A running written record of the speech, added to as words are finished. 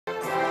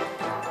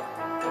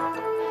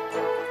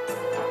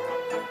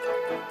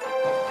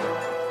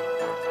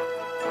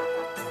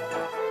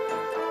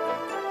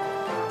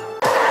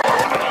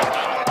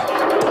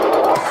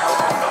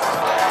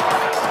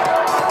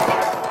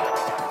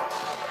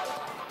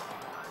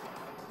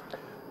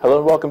Hello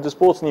and welcome to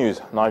Sports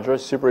News.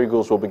 Nigeria's Super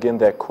Eagles will begin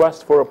their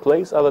quest for a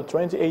place at the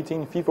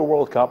 2018 FIFA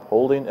World Cup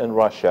holding in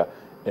Russia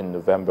in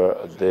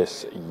November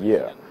this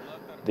year.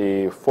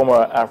 The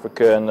former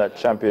African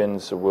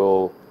champions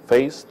will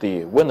face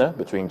the winner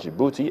between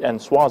Djibouti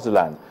and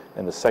Swaziland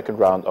in the second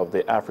round of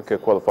the Africa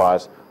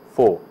qualifiers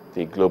for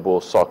the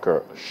Global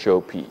Soccer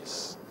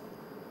Showpiece.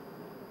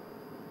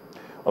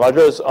 Well,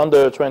 Nigeria's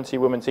under-20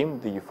 women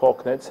team, the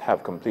Falconets,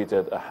 have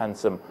completed a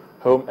handsome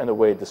home and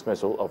away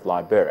dismissal of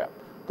Liberia.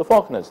 The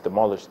Falconets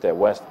demolished their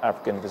West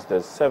African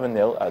visitors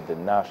 7-0 at the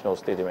National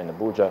Stadium in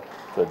Abuja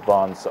to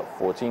advance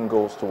 14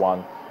 goals to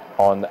 1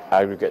 on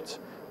aggregate.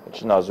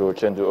 Chinazo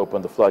Chendu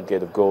opened the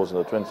floodgate of goals in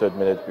the 23rd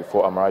minute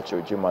before Amarachi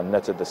Ujima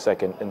netted the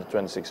second in the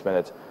 26th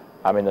minute.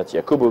 Aminat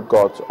Yakubu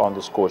got on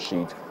the score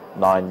sheet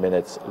 9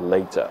 minutes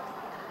later.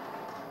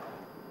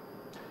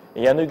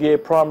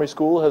 Yanugie Primary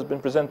School has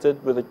been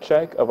presented with a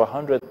check of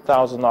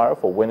 100,000 naira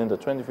for winning the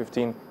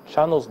 2015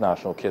 Channels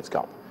National Kids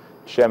Cup.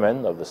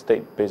 Chairman of the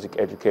State Basic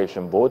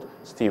Education Board,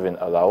 Stephen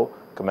Alao,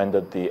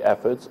 commended the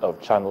efforts of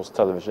Channels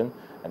Television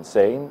and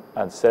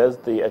says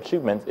the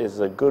achievement is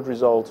a good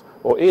result,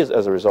 or is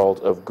as a result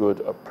of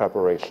good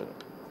preparation.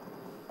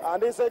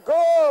 And it's a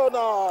goal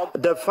now.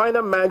 The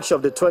final match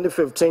of the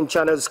 2015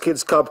 Channels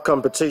Kids Cup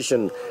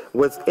competition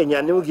with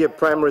Inyanugie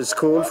Primary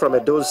School from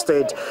Edo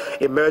State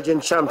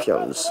emerging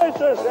champions.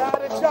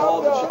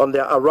 On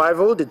their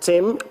arrival, the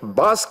team,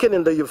 basking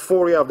in the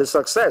euphoria of the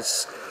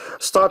success,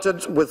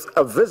 started with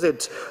a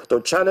visit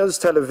to Channels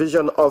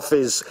Television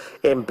office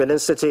in Benin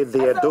City,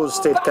 the Edo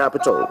State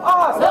capital.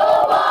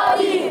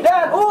 Nobody!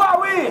 Then who are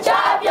we?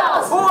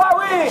 Champions! Who are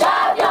we?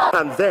 Champions!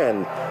 And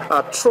then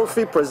a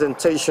trophy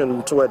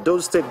presentation to Edo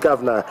State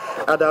Governor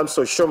Adams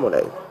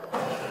Oshomole.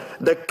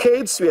 The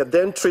kids were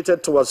then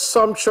treated to a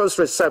sumptuous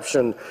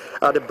reception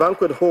at the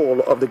banquet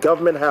hall of the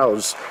government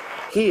house.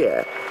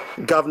 Here,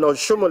 Governor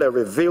Oshomole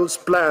reveals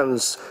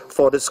plans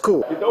for the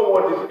school. We don't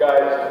want these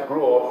guys to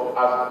grow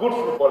up as good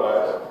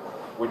footballers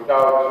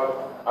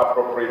without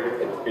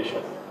appropriate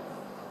education.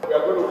 We are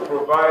going to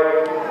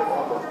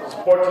provide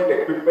sporting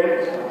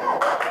equipment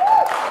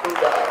so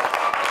that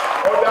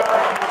other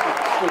people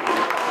in school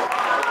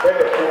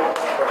benefit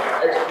from the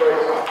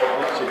exploits of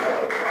these children.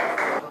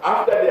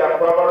 After their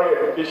primary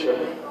education,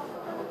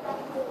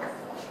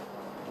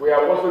 we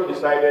have also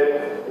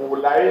decided we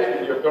will liaise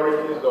with the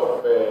authorities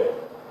of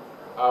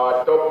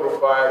our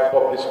top-profile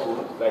public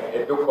schools, like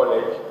Edo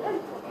College,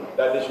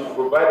 that they should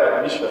provide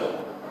admission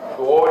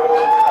to all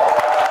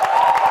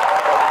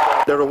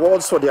the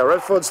rewards for their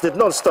efforts did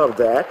not stop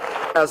there,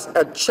 as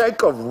a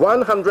check of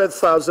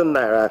 100,000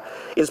 naira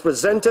is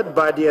presented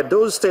by the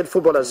Edo State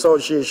Football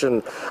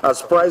Association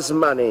as prize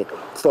money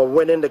for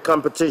winning the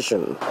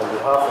competition. On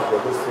behalf of the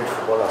Edo State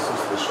Football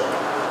Association,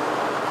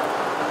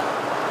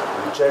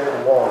 the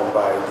check won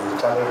by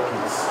the Channel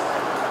Kids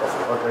of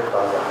 100,000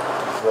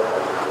 is what I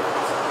get.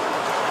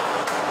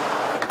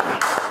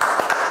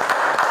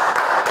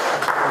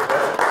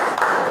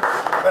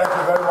 Thank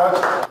you very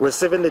much.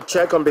 Receiving the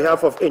check on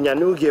behalf of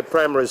Inyanugie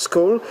Primary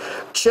School,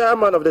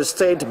 Chairman of the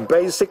State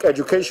Basic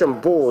Education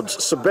Board,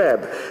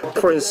 SUBEB,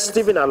 Prince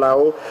Stephen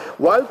Alao,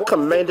 while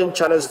commending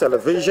Channels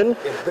Television,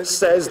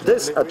 says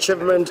this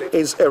achievement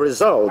is a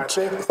result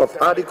of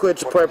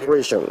adequate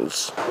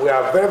preparations. We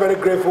are very, very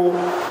grateful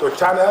to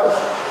Channels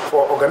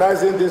for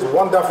organizing this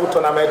wonderful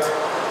tournament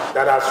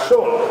that has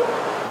shown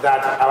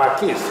that our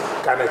kids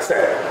can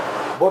excel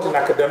both in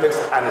academics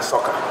and in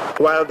soccer.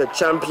 While the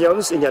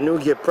champions in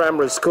Yanugie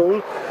Primary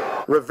School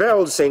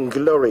revels in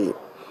glory,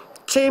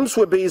 teams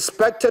will be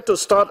expected to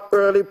start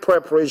early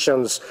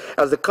preparations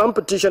as the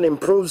competition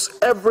improves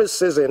every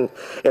season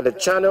in the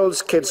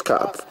Channels Kids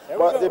Cup.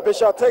 But the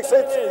Bishop takes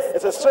it.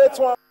 It's a straight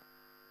one.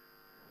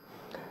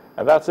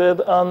 And that's it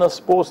on the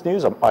Sports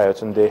News. I'm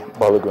Ayatunde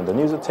Balogun. The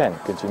news at 10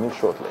 continues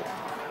shortly.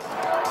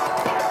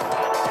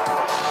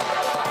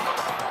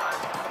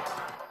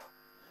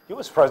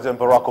 US President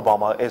Barack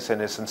Obama is in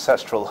his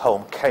ancestral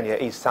home, Kenya,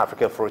 East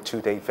Africa, for a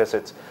two-day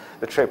visit.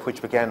 The trip,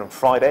 which began on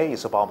Friday,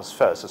 is Obama's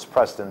first as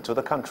president to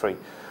the country.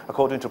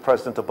 According to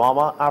President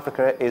Obama,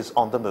 Africa is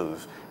on the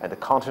move, and the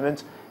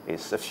continent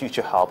is a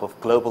future hub of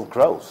global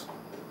growth.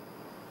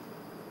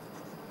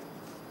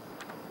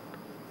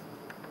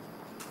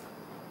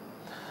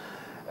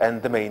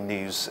 And the main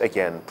news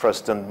again.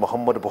 President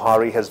Muhammadu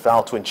Buhari has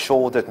vowed to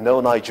ensure that no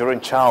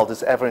Nigerian child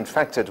is ever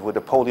infected with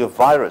the polio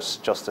virus,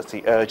 just as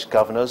he urged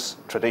governors,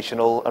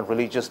 traditional and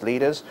religious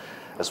leaders,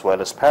 as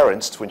well as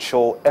parents, to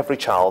ensure every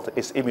child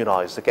is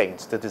immunized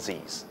against the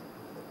disease.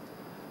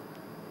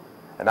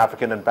 And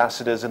African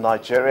ambassadors in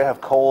Nigeria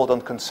have called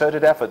on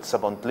concerted efforts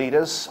among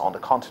leaders on the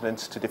continent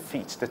to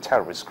defeat the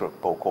terrorist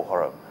group Boko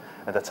Haram.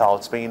 And that's how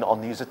it's been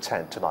on News at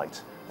 10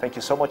 tonight. Thank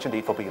you so much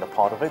indeed for being a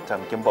part of it.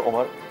 I'm Gimba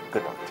Omar.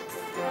 Good night.